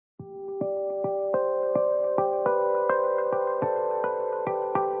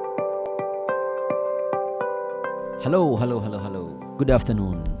Hello. Good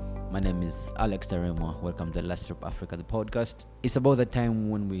afternoon. My name is Alex Taremo. Welcome to Lastrop Africa, the podcast. It's about the time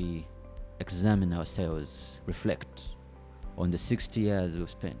when we examine ourselves, reflect on the 60 years we've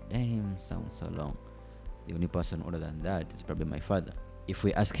spent. Damn, sounds so long. The only person older than that is probably my father. If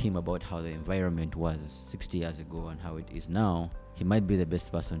we ask him about how the environment was 60 years ago and how it is now, he might be the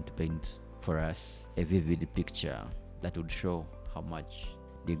best person to paint for us a vivid picture that would show how much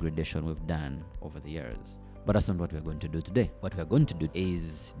degradation we've done over the years. But that's not what we're going to do today. What we're going to do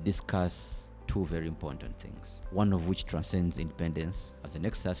is discuss two very important things, one of which transcends independence as a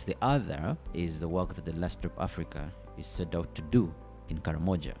nexus. The other is the work that the Lastrop Africa is set out to do in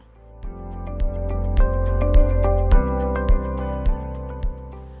Karamoja.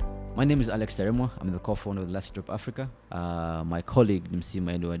 My name is Alex Taremo. I'm the co-founder of Lastrop Africa. My colleague,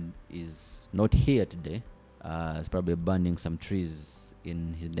 Nimsima Edward, is not here today. He's probably burning some trees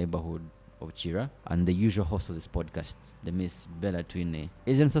in his neighborhood of Chira, and the usual host of this podcast, the Miss Bella Twine,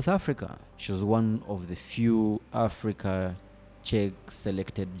 is in South Africa. She was one of the few Africa Check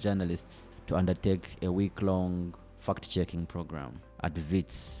selected journalists to undertake a week-long fact-checking program at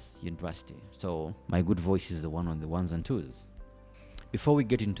Wits University. So my good voice is the one on the ones and twos. Before we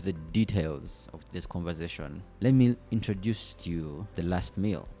get into the details of this conversation, let me introduce to you the last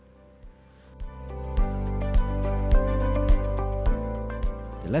meal.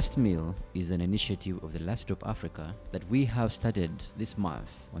 The Last Meal is an initiative of the Lastrop Africa that we have started this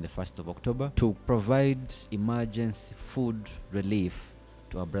month on the 1st of October to provide emergency food relief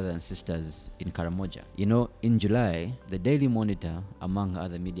to our brothers and sisters in Karamoja. You know, in July, the Daily Monitor, among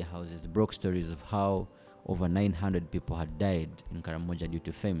other media houses, broke stories of how over 900 people had died in Karamoja due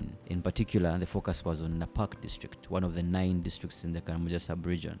to famine. In particular, the focus was on Napak district, one of the 9 districts in the Karamoja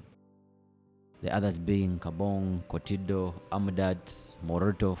sub-region. The others being Kabong, Kotido, Amadat,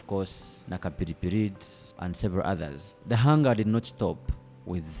 Moroto, of course, Nakapiripirid, and several others. The hunger did not stop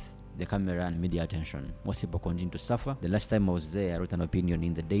with the camera and media attention. Most people continue to suffer. The last time I was there, I wrote an opinion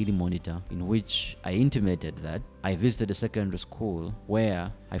in the Daily Monitor in which I intimated that I visited a secondary school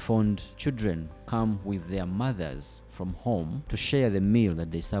where I found children come with their mothers from home to share the meal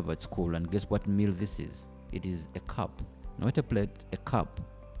that they serve at school. And guess what meal this is? It is a cup, not a plate, a cup.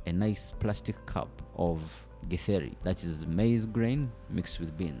 A nice plastic cup of githeri, that is maize grain mixed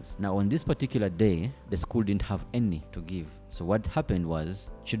with beans. Now on this particular day, the school didn't have any to give. So what happened was,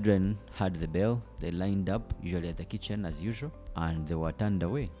 children had the bell, they lined up, usually at the kitchen as usual, and they were turned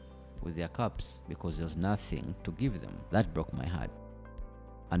away with their cups because there was nothing to give them. That broke my heart.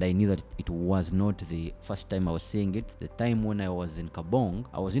 And I knew that it was not the first time I was seeing it. The time when I was in Kabong,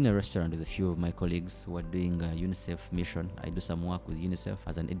 I was in a restaurant with a few of my colleagues who were doing a UNICEF mission. I do some work with UNICEF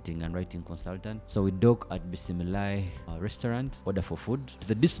as an editing and writing consultant. So we dock at Bismillah restaurant, order for food. To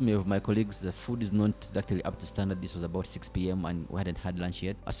the dismay of my colleagues, the food is not exactly up to standard. This was about 6 p.m. and we hadn't had lunch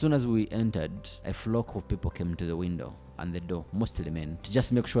yet. As soon as we entered, a flock of people came to the window and the door, mostly men, to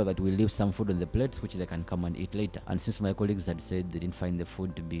just make sure that we leave some food on the plate which they can come and eat later. And since my colleagues had said they didn't find the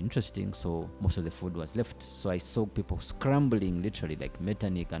food to be interesting, so most of the food was left. So I saw people scrambling, literally, like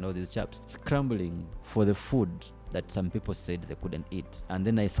Metanik and all these chaps, scrambling for the food that some people said they couldn't eat. And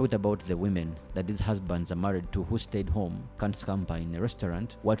then I thought about the women that these husbands are married to who stayed home, can't scamper in a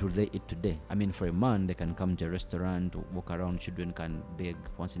restaurant. What will they eat today? I mean, for a man, they can come to a restaurant, walk around, children can beg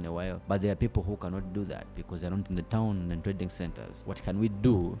once in a while. But there are people who cannot do that because they're not in the town and trading centers. What can we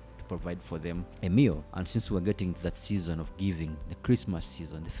do to provide for them a meal? And since we're getting to that season of giving, the Christmas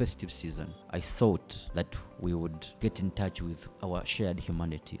season, the festive season, I thought that we would get in touch with our shared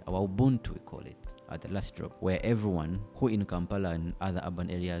humanity, our Ubuntu, we call it, at the Lastrop, where everyone who in Kampala and other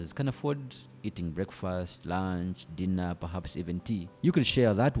urban areas can afford eating breakfast, lunch, dinner, perhaps even tea. You could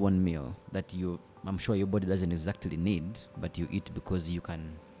share that one meal that I'm sure your body doesn't exactly need, but you eat because you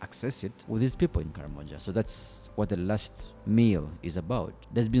can access it with these people in Karamoja. So that's what the last meal is about.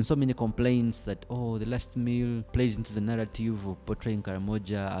 There's been so many complaints that, the last meal plays into the narrative of portraying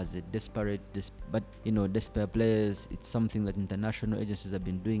Karamoja as a desperate place. It's something that international agencies have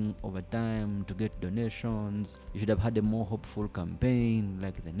been doing over time to get donations. You should have had a more hopeful campaign,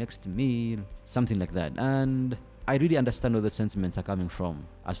 like the next meal, something like that. And I really understand where the sentiments are coming from.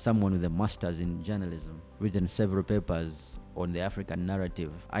 As someone with a master's in journalism, written several papers on the African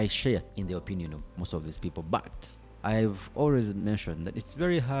narrative, I share in the opinion of most of these people. But I've always mentioned that it's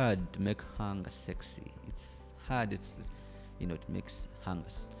very hard to make hunger sexy. It's hard. It makes hunger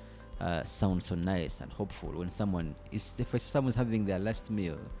sound so nice and hopeful when if someone's having their last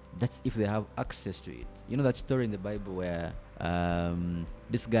meal. That's if they have access to it. You know that story in the Bible where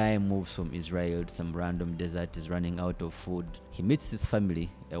this guy moves from Israel to some random desert, is running out of food. He meets his family,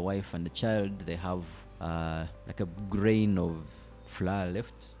 a wife and a child. They have like a grain of flour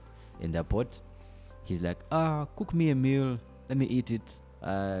left in their pot. He's like, cook me a meal, let me eat it.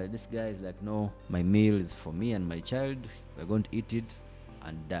 This guy is like, no, my meal is for me and my child. We're going to eat it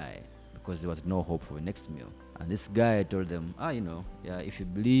and die, because there was no hope for the next meal. And this guy told them, if you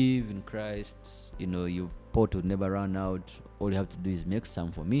believe in Christ, your pot will never run out. All you have to do is make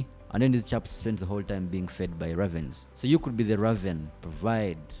some for me. And then this chap spent the whole time being fed by ravens. So you could be the raven,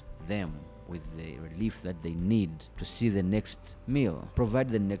 provide them with the relief that they need to see the next meal. Provide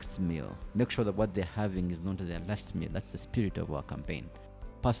the next meal. Make sure that what they're having is not their last meal. That's the spirit of our campaign.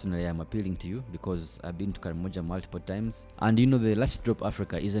 Personally, I'm appealing to you because I've been to Karamoja multiple times. And the Last Drop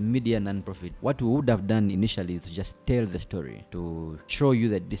Africa is a media non-profit. What we would have done initially is to just tell the story, to show you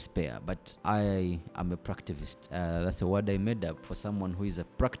the despair. But I am a practivist. That's a word I made up for someone who is a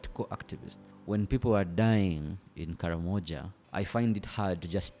practical activist. When people are dying in Karamoja, I find it hard to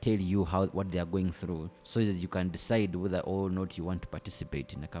just tell you what they are going through so that you can decide whether or not you want to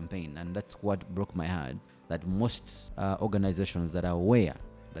participate in a campaign. And that's what broke my heart, that most organizations that are aware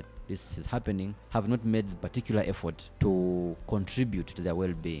that this is happening have not made particular effort to contribute to their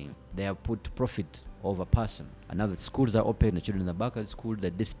well-being. They have put profit over person. And now that schools are open, the children are back at school, the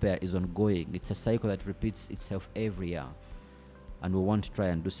despair is ongoing. It's a cycle that repeats itself every year. And we want to try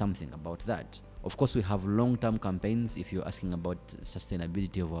and do something about that. Of course, we have long-term campaigns. If you're asking about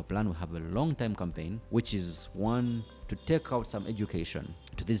sustainability of our plan, we have a long-term campaign, which is one, to take out some education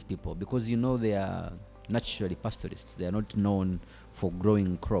to these people, because they are naturally pastoralists. They are not known for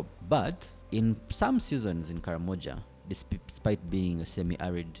growing crop. But in some seasons in Karamoja, despite being a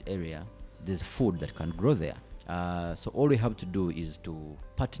semi-arid area, there's food that can grow there. So all we have to do is to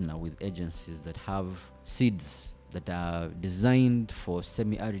partner with agencies that have seeds that are designed for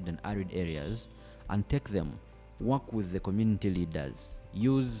semi-arid and arid areas, and take them, work with the community leaders,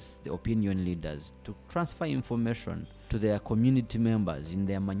 use the opinion leaders to transfer information to their community members in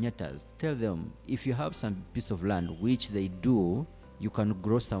their manyatas. Tell them, if you have some piece of land, which they do, you can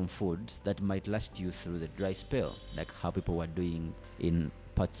grow some food that might last you through the dry spell, like how people were doing in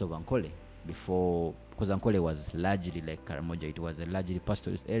parts of Ankole before, because Ankole was largely like Karamoja, it was a largely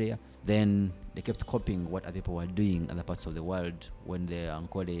pastoralist area. Then they kept copying what other people were doing in other parts of the world when the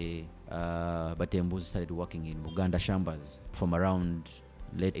Ankole Batembus started working in Buganda Shambas from around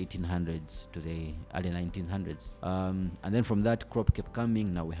late 1800s to the early 1900s. And then from that, crop kept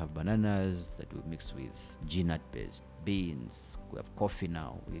coming. Now we have bananas that we mix with GNAT based beans. We have coffee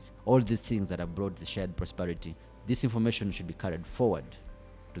now. With all these things that have brought the shared prosperity. This information should be carried forward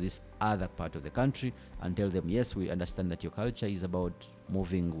to this other part of the country and tell them, yes, we understand that your culture is about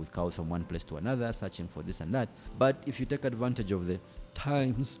moving with cows from one place to another, searching for this and that. But if you take advantage of the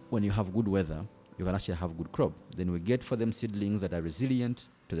times when you have good weather, you can actually have good crop. Then we get for them seedlings that are resilient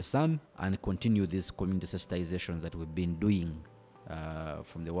to the sun and continue these community sensitizations that we've been doing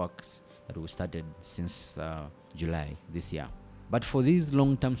from the works that we started since July this year. But for these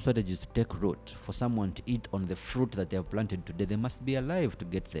long-term strategies to take root, for someone to eat on the fruit that they have planted today, they must be alive to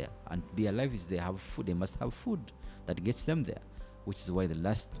get there. And to be alive is they have food. They must have food that gets them there, which is why the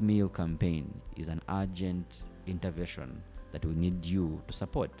last meal campaign is an urgent intervention that we need you to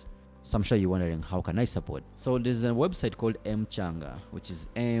support. So I'm sure you're wondering, how can I support? So there's a website called Mchanga, which is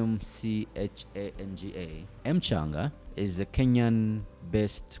M-C-H-A-N-G-A. Mchanga is a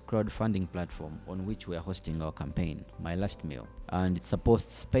Kenyan-based crowdfunding platform on which we are hosting our campaign, My Last Meal. And it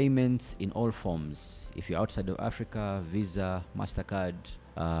supports payments in all forms. If you're outside of Africa, Visa, MasterCard,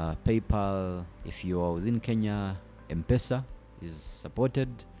 PayPal. If you are within Kenya, M-Pesa is supported.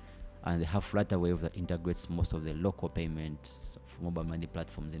 And they have Flutterwave that integrates most of the local payments for mobile money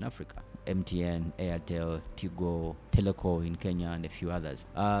platforms in Africa. MTN, Airtel, Tigo, Teleco in Kenya, and a few others.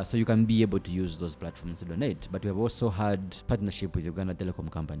 So you can be able to use those platforms to donate. But we have also had partnership with Uganda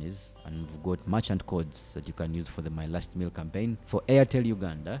Telecom companies, and we've got merchant codes that you can use for the My Last Meal campaign. For Airtel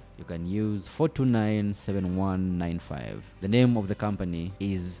Uganda, you can use 4297195. The name of the company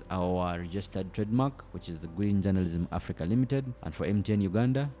is our registered trademark, which is the Green Journalism Africa Limited. And for MTN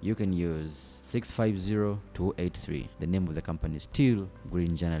Uganda, you can use 650283. The name of the company is still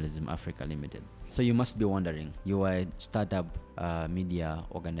Green Journalism Africa Limited. So you must be wondering, you are a startup media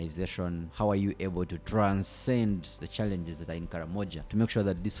organization. How are you able to transcend the challenges that are in Karamoja to make sure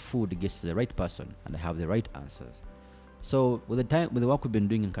that this food gets to the right person and have the right answers? So with the work we've been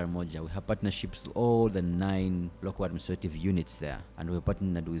doing in Karamoja, we have partnerships with all the 9 local administrative units there, and we're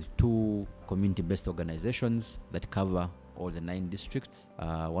partnered with 2 community-based organizations that cover all the 9 districts.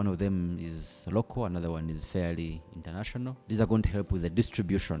 One of them is local, another one is fairly international. These are going to help with the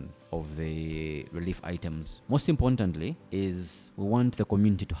distribution of the relief items. Most importantly is we want the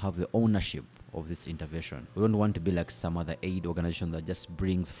community to have the ownership of this intervention. We don't want to be like some other aid organization that just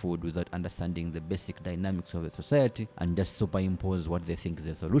brings food without understanding the basic dynamics of the society and just superimpose what they think is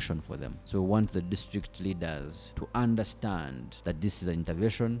the solution for them. So we want the district leaders to understand that this is an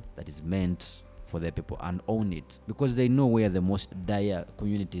intervention that is meant for their people and own it, because they know where the most dire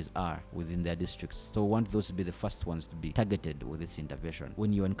communities are within their districts. So we want those to be the first ones to be targeted with this intervention.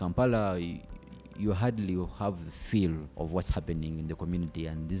 When you're in Kampala, you hardly have the feel of what's happening in the community,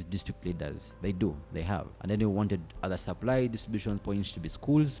 and these district leaders, they have. And then we wanted other supply distribution points to be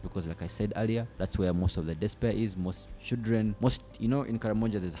schools, because like I said earlier, that's where most of the despair is, most children, in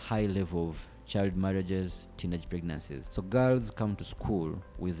Karamoja there's a high level of child marriages, teenage pregnancies. So girls come to school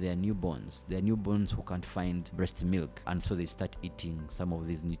with their newborns who can't find breast milk, and so they start eating some of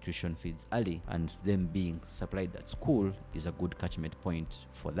these nutrition feeds early, and them being supplied at school is a good catchment point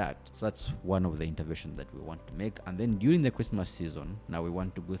for that. So that's one of the interventions that we want to make. And then during the Christmas season, now we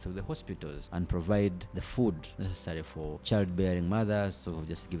want to go through the hospitals and provide the food necessary for childbearing mothers, those who have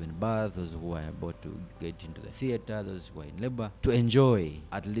just given birth, those who are about to get into the theater, those who are in labor, to enjoy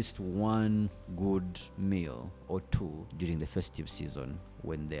at least one good meal or two during the festive season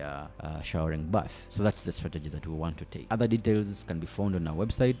when they are showering bath. So that's the strategy that we want to take. Other details can be found on our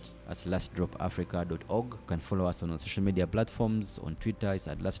website at lastdropafrica.org. You can follow us on our social media platforms. On Twitter, it's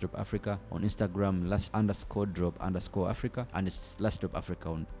at lastdropafrica. On Instagram, last_drop_Africa. And it's lastdropafrica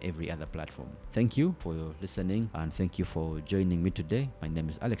on every other platform. Thank you for listening, and thank you for joining me today. My name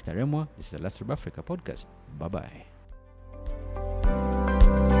is Alex Taremwa. This is the Last Drop Africa podcast. Bye-bye.